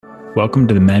Welcome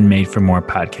to the Men Made for More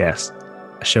podcast,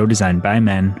 a show designed by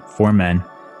men for men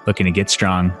looking to get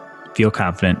strong, feel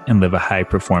confident, and live a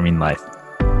high-performing life.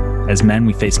 As men,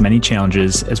 we face many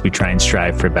challenges as we try and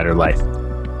strive for a better life.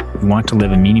 We want to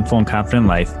live a meaningful and confident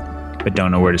life, but don't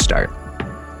know where to start.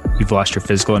 You've lost your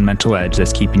physical and mental edge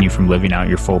that's keeping you from living out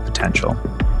your full potential.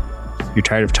 You're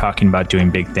tired of talking about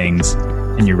doing big things,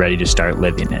 and you're ready to start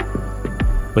living it.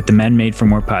 With the Men Made for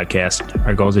More podcast,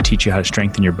 our goal is to teach you how to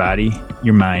strengthen your body,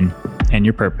 your mind, and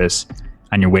your purpose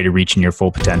on your way to reaching your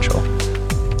full potential.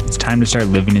 It's time to start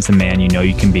living as the man you know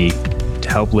you can be to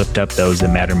help lift up those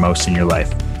that matter most in your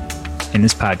life. In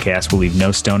this podcast, we'll leave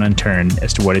no stone unturned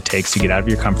as to what it takes to get out of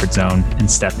your comfort zone and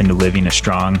step into living a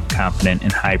strong, confident,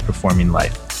 and high-performing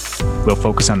life. We'll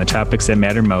focus on the topics that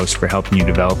matter most for helping you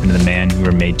develop into the man you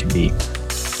were made to be.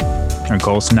 Our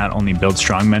goal is to not only build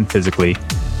strong men physically,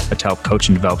 but to help coach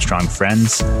and develop strong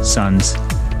friends, sons,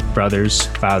 brothers,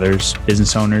 fathers,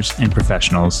 business owners, and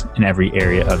professionals in every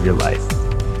area of your life.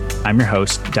 I'm your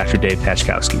host, Dr. Dave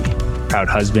Pachkowski, proud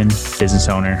husband, business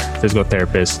owner, physical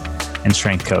therapist, and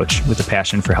strength coach with a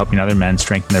passion for helping other men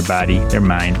strengthen their body, their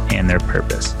mind, and their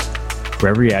purpose.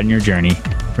 Wherever you're at in your journey,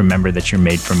 remember that you're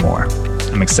made for more.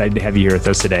 I'm excited to have you here with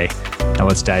us today. Now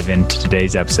let's dive into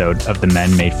today's episode of the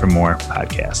Men Made for More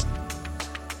podcast.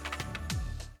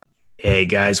 Hey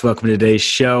guys, welcome to today's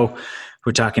show.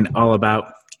 We're talking all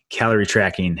about calorie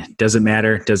tracking. Does it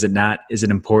matter? Does it not? Is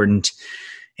it important?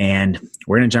 And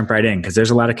we're going to jump right in because there's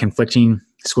a lot of conflicting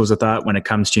schools of thought when it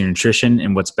comes to nutrition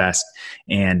and what's best.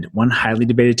 And one highly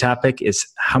debated topic is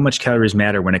how much calories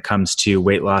matter when it comes to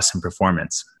weight loss and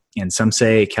performance. And some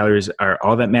say calories are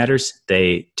all that matters.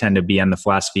 They tend to be on the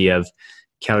philosophy of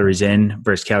calories in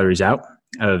versus calories out,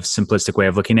 of simplistic way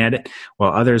of looking at it,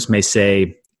 while others may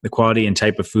say the quality and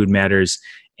type of food matters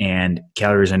and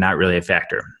calories are not really a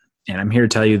factor. And I'm here to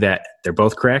tell you that they're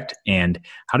both correct and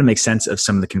how to make sense of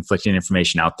some of the conflicting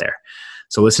information out there.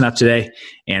 So listen up today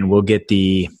and we'll get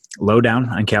the lowdown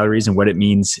on calories and what it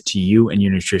means to you and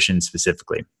your nutrition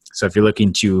specifically. So if you're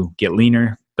looking to get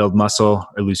leaner, build muscle,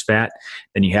 or lose fat,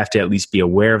 then you have to at least be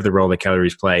aware of the role that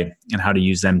calories play and how to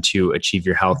use them to achieve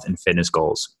your health and fitness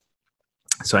goals.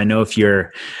 So I know if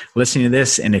you're listening to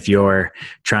this and if you're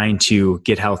trying to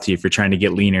get healthy, if you're trying to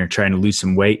get leaner, trying to lose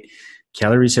some weight,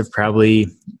 calories have probably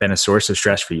been a source of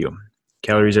stress for you.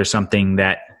 Calories are something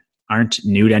that aren't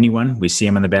new to anyone. We see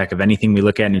them on the back of anything we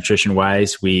look at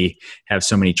nutrition-wise. We have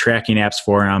so many tracking apps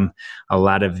for them. A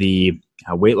lot of the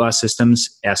weight loss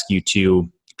systems ask you to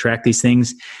track these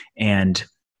things. And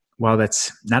while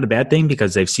that's not a bad thing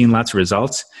because they've seen lots of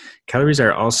results, calories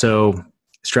are also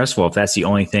stressful if that's the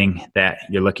only thing that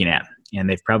you're looking at. And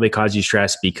they've probably caused you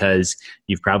stress because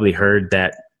you've probably heard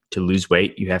that to lose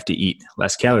weight, you have to eat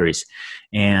less calories.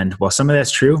 And while some of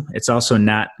that's true, it's also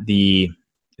not the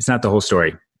whole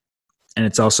story. And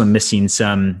it's also missing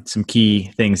some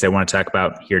key things I want to talk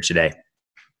about here today.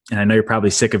 And I know you're probably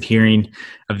sick of hearing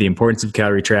of the importance of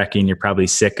calorie tracking. You're probably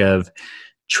sick of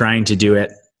trying to do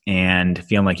it and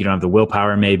feeling like you don't have the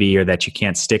willpower maybe, or that you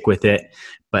can't stick with it.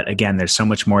 But again, there's so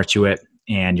much more to it.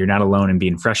 And you're not alone in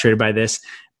being frustrated by this,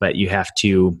 but you have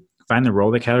to find the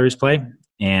role that calories play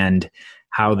and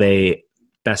how they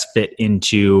best fit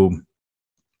into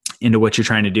what you're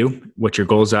trying to do, what your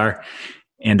goals are,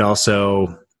 and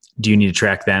also, do you need to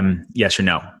track them, yes or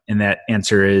no? And that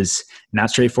answer is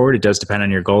not straightforward. It does depend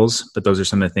on your goals, but those are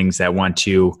some of the things that I want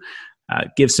to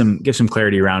give some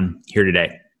clarity around here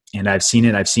today. And I've seen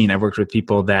it. I've worked with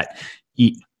people that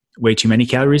eat way too many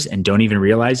calories and don't even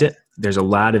realize it. There's a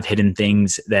lot of hidden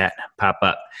things that pop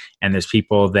up. And there's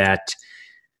people that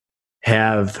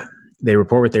they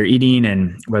report what they're eating,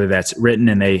 and whether that's written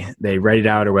and they write it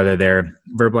out or whether they're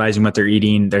verbalizing what they're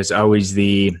eating, there's always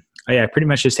I pretty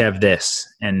much just have this.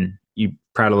 And you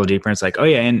prod a little deeper and it's like, oh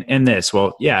yeah, and this.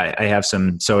 Well, yeah, I have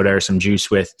some soda or some juice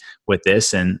with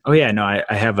this. And oh yeah, no,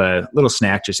 I have a little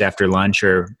snack just after lunch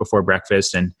or before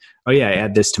breakfast. And oh yeah, I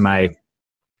add this to my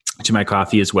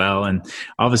coffee as well. And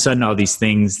all of a sudden, all these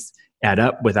things add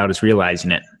up without us realizing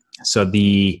it. So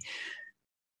the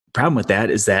problem with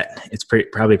that is that it's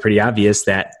probably pretty obvious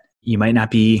that you might not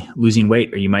be losing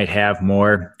weight, or you might have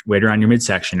more weight around your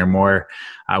midsection or more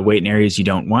weight in areas you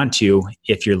don't want to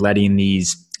if you're letting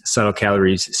these subtle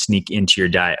calories sneak into your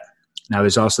diet. Now,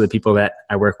 there's also the people that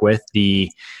I work with, the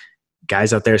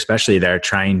guys out there especially, that are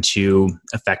trying to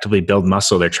effectively build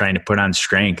muscle. They're trying to put on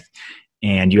strength.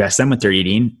 And you ask them what they're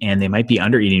eating, and they might be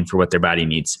under eating for what their body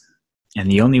needs. And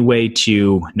the only way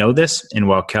to know this, and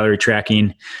while calorie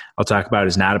tracking I'll talk about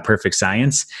is not a perfect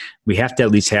science, we have to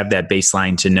at least have that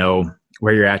baseline to know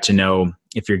where you're at, to know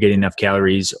if you're getting enough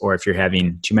calories or if you're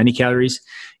having too many calories,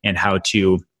 and how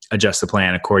to adjust the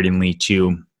plan accordingly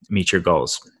to meet your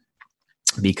goals.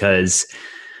 Because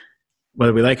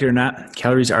whether we like it or not,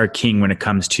 calories are king when it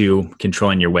comes to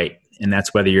controlling your weight. And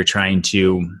that's whether you're trying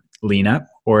to lean up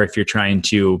or if you're trying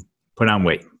to put on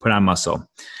weight, put on muscle.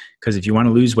 Because if you want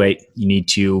to lose weight, you need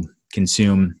to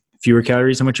consume fewer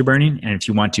calories than what you're burning. And if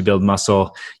you want to build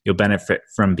muscle, you'll benefit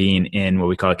from being in what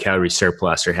we call a calorie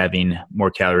surplus, or having more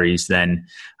calories than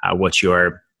what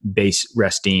your base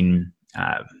resting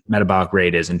metabolic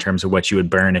rate is in terms of what you would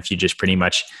burn if you just pretty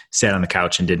much sat on the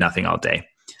couch and did nothing all day.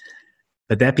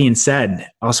 But that being said,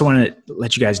 I also want to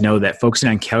let you guys know that focusing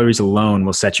on calories alone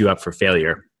will set you up for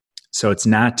failure. So it's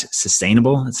not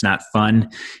sustainable, it's not fun,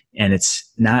 and it's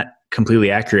not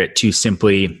completely accurate to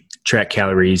simply track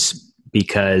calories,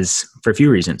 because for a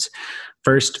few reasons.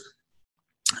 First,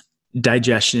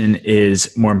 digestion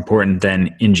is more important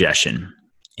than ingestion.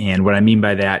 And what I mean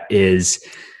by that is,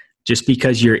 just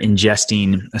because you're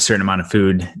ingesting a certain amount of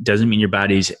food doesn't mean your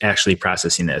body's actually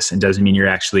processing this, and doesn't mean you're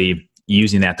actually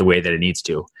using that the way that it needs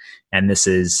to. And this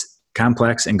is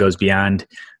complex and goes beyond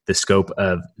the scope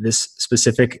of this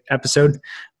specific episode.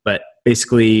 But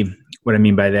basically what I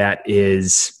mean by that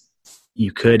is,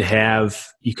 you could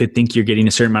think you're getting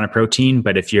a certain amount of protein,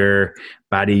 but if your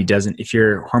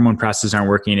hormone processes aren't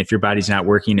working, if your body's not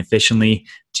working efficiently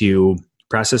to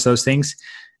process those things,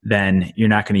 then you're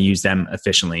not going to use them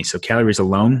efficiently. So calories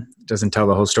alone doesn't tell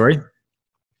the whole story.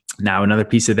 Now, another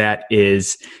piece of that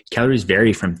is calories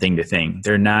vary from thing to thing.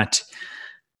 They're not,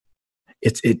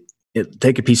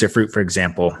 take a piece of fruit, for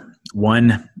example.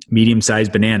 One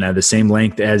medium-sized banana, the same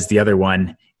length as the other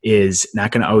one, is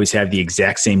not going to always have the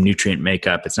exact same nutrient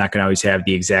makeup. It's not going to always have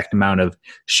the exact amount of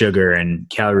sugar and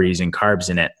calories and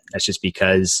carbs in it. That's just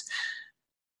because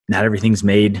not everything's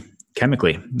made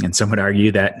chemically. And some would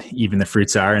argue that even the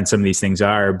fruits are, and some of these things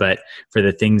are, but for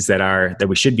the things that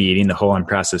we should be eating, the whole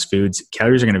unprocessed foods,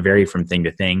 calories are going to vary from thing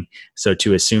to thing. So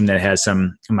to assume that it has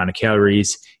some amount of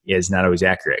calories is not always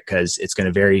accurate, because it's going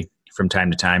to vary from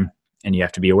time to time, and you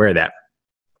have to be aware of that.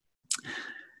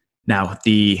 Now,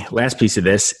 the last piece of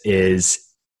this is,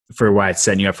 for why it's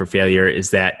setting you up for failure, is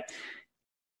that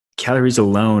calories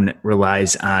alone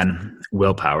relies on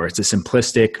willpower. It's a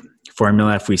simplistic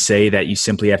formula. If we say that you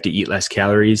simply have to eat less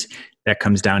calories, that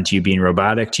comes down to you being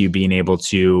robotic, to you being able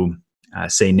to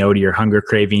say no to your hunger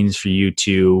cravings, for you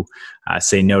to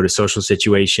say no to social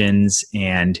situations.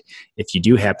 And if you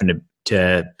do happen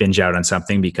to binge out on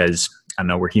something, because I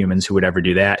know we're humans, who would ever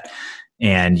do that,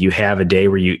 and you have a day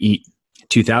where you eat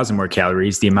 2,000 more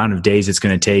calories, the amount of days it's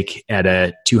going to take at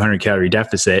a 200 calorie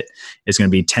deficit is going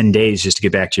to be 10 days just to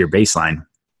get back to your baseline.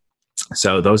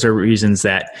 So those are reasons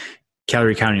that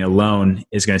calorie counting alone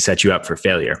is going to set you up for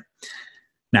failure.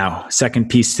 Now, second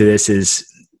piece to this is,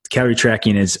 calorie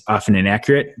tracking is often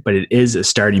inaccurate, but it is a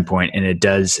starting point, and it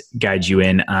does guide you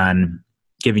in on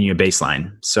giving you a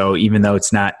baseline. So even though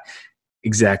it's not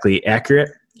exactly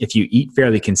accurate, if you eat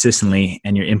fairly consistently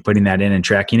and you're inputting that in and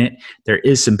tracking it, there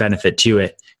is some benefit to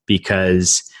it,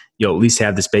 because you'll at least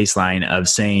have this baseline of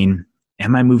saying,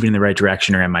 am I moving in the right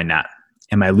direction or am I not?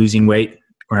 Am I losing weight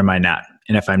or am I not?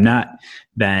 And if I'm not,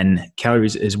 then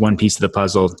calories is one piece of the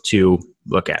puzzle to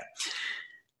look at.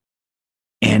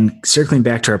 And circling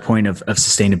back to our point of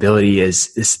sustainability,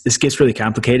 is this gets really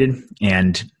complicated.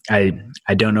 And I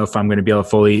don't know if I'm going to be able to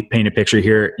fully paint a picture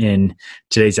here in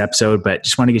today's episode, but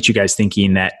just want to get you guys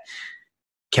thinking that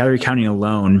calorie counting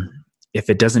alone,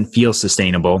 if it doesn't feel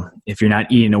sustainable, if you're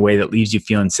not eating in a way that leaves you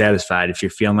feeling satisfied, if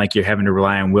you're feeling like you're having to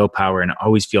rely on willpower and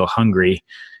always feel hungry,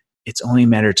 it's only a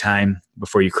matter of time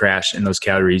before you crash and those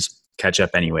calories catch up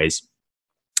anyways.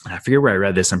 I forget where I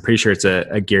read this. I'm pretty sure it's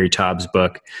a Gary Taubes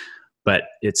book, but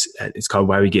it's called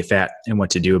Why We Get Fat and What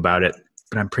to Do About It.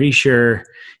 But I'm pretty sure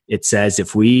it says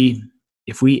if we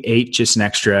ate just an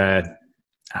extra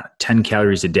 10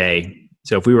 calories a day,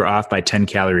 so if we were off by 10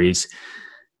 calories,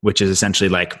 which is essentially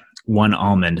like one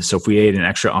almond. So if we ate an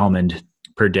extra almond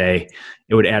per day,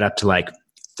 it would add up to like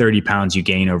 30 pounds you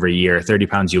gain over a year, 30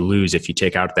 pounds you lose if you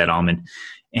take out that almond.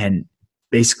 And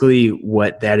basically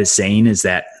what that is saying is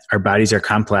that our bodies are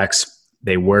complex.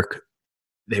 They work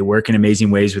in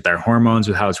amazing ways with our hormones,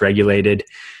 with how it's regulated,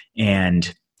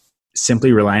 and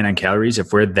simply relying on calories,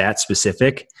 if we're that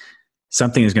specific,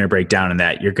 something is going to break down in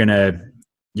that. You're going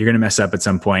to mess up at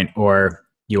some point, or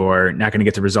you're not going to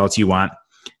get the results you want.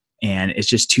 And it's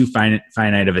just too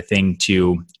finite of a thing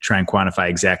to try and quantify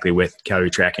exactly with calorie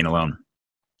tracking alone.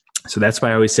 So that's why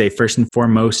I always say, first and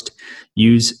foremost,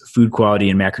 use food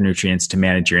quality and macronutrients to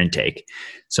manage your intake.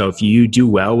 So if you do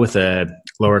well with a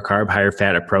lower carb, higher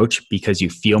fat approach because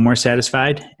you feel more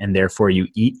satisfied and therefore you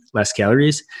eat less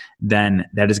calories, then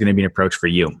that is going to be an approach for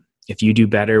you. If you do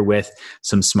better with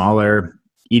some smaller,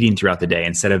 eating throughout the day.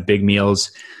 Instead of big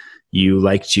meals, you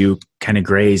like to kind of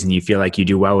graze and you feel like you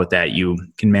do well with that. You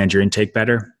can manage your intake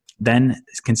better. Then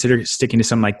consider sticking to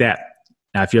something like that.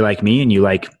 Now, if you're like me and you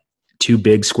like 2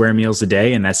 big square meals a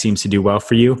day and that seems to do well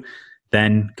for you,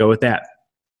 then go with that.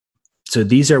 So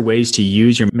these are ways to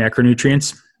use your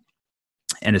macronutrients,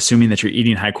 and assuming that you're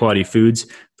eating high quality foods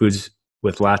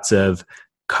with lots of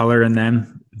color in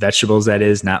them, vegetables that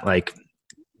is, not like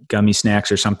gummy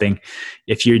snacks or something.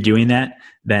 If you're doing that,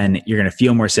 then you're going to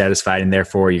feel more satisfied and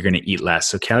therefore you're going to eat less.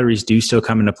 So calories do still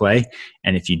come into play.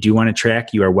 And if you do want to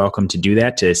track, you are welcome to do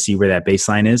that to see where that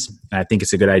baseline is. And I think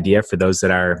it's a good idea for those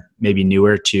that are maybe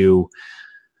newer to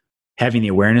having the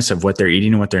awareness of what they're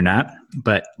eating and what they're not.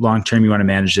 But long-term, you want to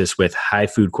manage this with high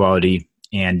food quality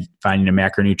and finding a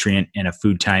macronutrient and a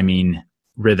food timing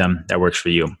rhythm that works for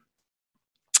you.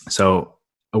 So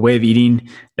a way of eating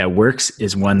that works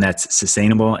is one that's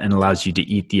sustainable and allows you to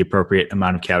eat the appropriate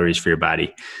amount of calories for your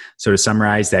body. So to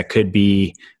summarize, that could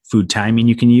be food timing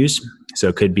you can use. So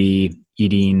it could be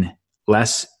eating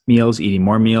less meals, eating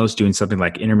more meals, doing something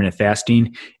like intermittent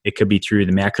fasting. It could be through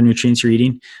the macronutrients you're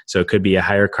eating. So it could be a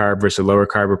higher carb versus a lower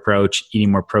carb approach,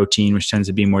 eating more protein, which tends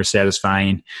to be more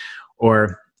satisfying.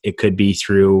 Or it could be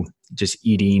through just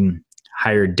eating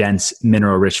higher dense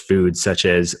mineral rich foods such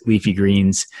as leafy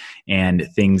greens and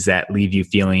things that leave you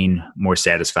feeling more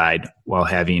satisfied while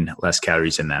having less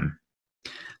calories in them.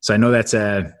 So I know that's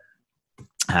a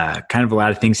kind of a lot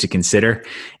of things to consider.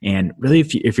 And really,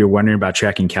 if you're wondering about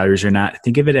tracking calories or not,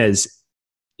 think of it as,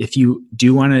 if you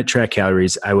do want to track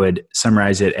calories, I would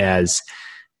summarize it as,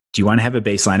 do you want to have a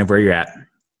baseline of where you're at?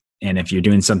 And if you're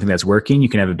doing something that's working, you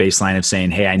can have a baseline of saying,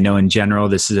 hey, I know in general,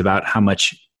 this is about how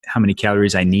many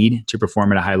calories I need to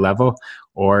perform at a high level.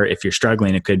 Or if you're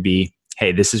struggling, it could be,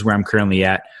 hey, this is where I'm currently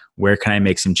at. Where can I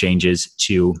make some changes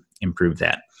to improve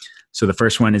that? So the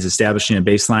first one is establishing a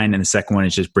baseline, and the second one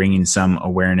is just bringing some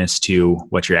awareness to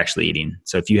what you're actually eating.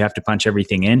 So if you have to punch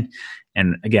everything in,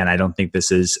 and again, I don't think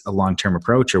this is a long-term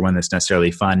approach or one that's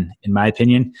necessarily fun, in my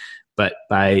opinion, but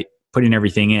by putting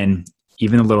everything in,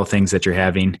 even the little things that you're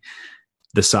having,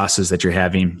 the sauces that you're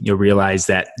having, you'll realize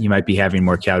that you might be having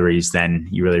more calories than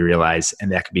you really realize,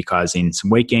 and that could be causing some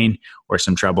weight gain or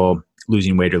some trouble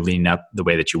losing weight or leaning up the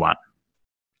way that you want.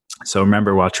 So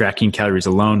remember, while tracking calories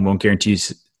alone won't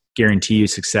guarantee you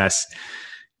success,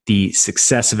 the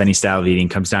success of any style of eating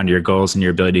comes down to your goals and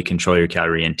your ability to control your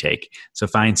calorie intake. So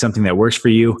find something that works for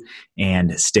you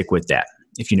and stick with that.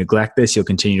 If you neglect this, you'll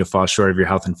continue to fall short of your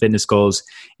health and fitness goals,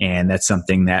 and that's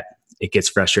something that it gets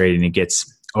frustrating, it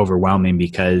gets overwhelming,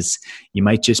 because you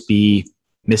might just be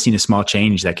missing a small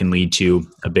change that can lead to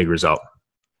a big result.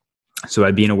 So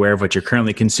by being aware of what you're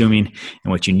currently consuming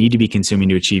and what you need to be consuming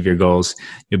to achieve your goals,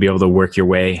 you'll be able to work your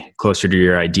way closer to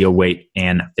your ideal weight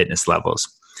and fitness levels.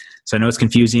 So I know it's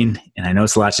confusing and I know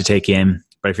it's a lot to take in,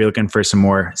 but if you're looking for some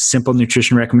more simple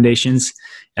nutrition recommendations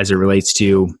as it relates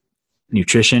to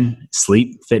nutrition,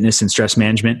 sleep, fitness, and stress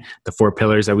management, the 4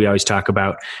 pillars that we always talk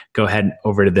about, go ahead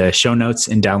over to the show notes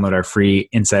and download our free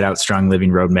Inside Out Strong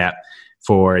Living Roadmap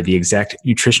for the exact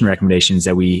nutrition recommendations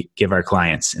that we give our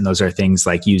clients. And those are things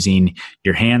like using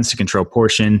your hands to control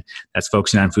portion, that's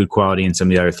focusing on food quality, and some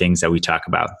of the other things that we talk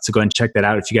about. So go ahead and check that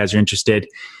out if you guys are interested,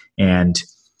 and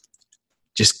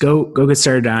just go get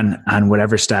started on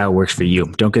whatever style works for you.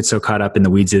 Don't get so caught up in the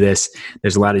weeds of this.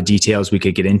 There's a lot of details we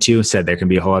could get into. Said there can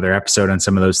be a whole other episode on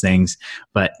some of those things,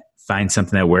 but find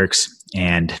something that works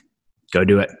and go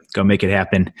do it. Go make it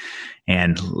happen.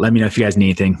 And let me know if you guys need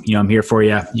anything. I'm here for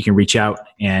you. You can reach out.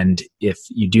 And if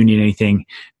you do need anything,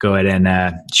 go ahead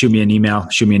and shoot me an email,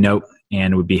 shoot me a note,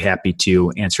 and we'd be happy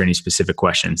to answer any specific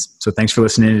questions. So thanks for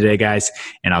listening today, guys,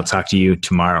 and I'll talk to you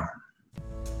tomorrow.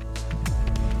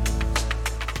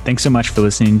 Thanks so much for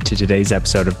listening to today's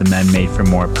episode of the Men Made for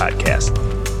More podcast.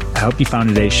 I hope you found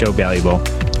today's show valuable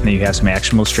and that you have some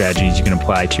actionable strategies you can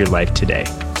apply to your life today.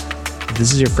 If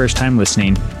this is your first time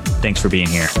listening, thanks for being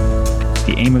here.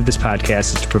 The aim of this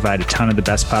podcast is to provide a ton of the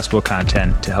best possible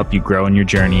content to help you grow in your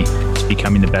journey to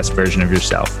becoming the best version of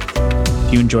yourself.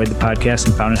 If you enjoyed the podcast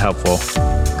and found it helpful,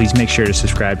 please make sure to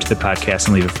subscribe to the podcast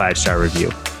and leave a 5-star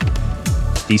review.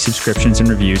 These subscriptions and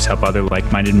reviews help other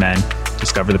like-minded men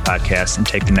discover the podcast and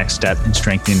take the next step in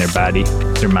strengthening their body,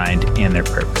 their mind, and their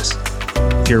purpose.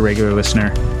 If you're a regular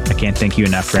listener, I can't thank you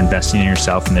enough for investing in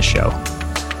yourself in this show.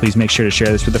 Please make sure to share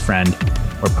this with a friend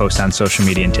or post on social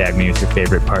media and tag me with your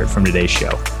favorite part from today's show.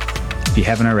 If you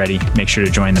haven't already, make sure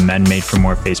to join the Men Made for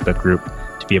More Facebook group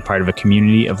to be a part of a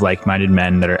community of like-minded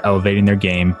men that are elevating their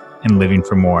game and living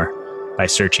for more by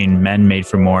searching Men Made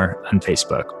for More on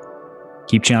Facebook.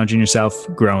 Keep challenging yourself,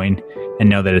 growing, and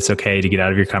know that it's okay to get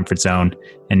out of your comfort zone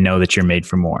and know that you're made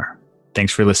for more.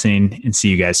 Thanks for listening and see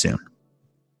you guys soon.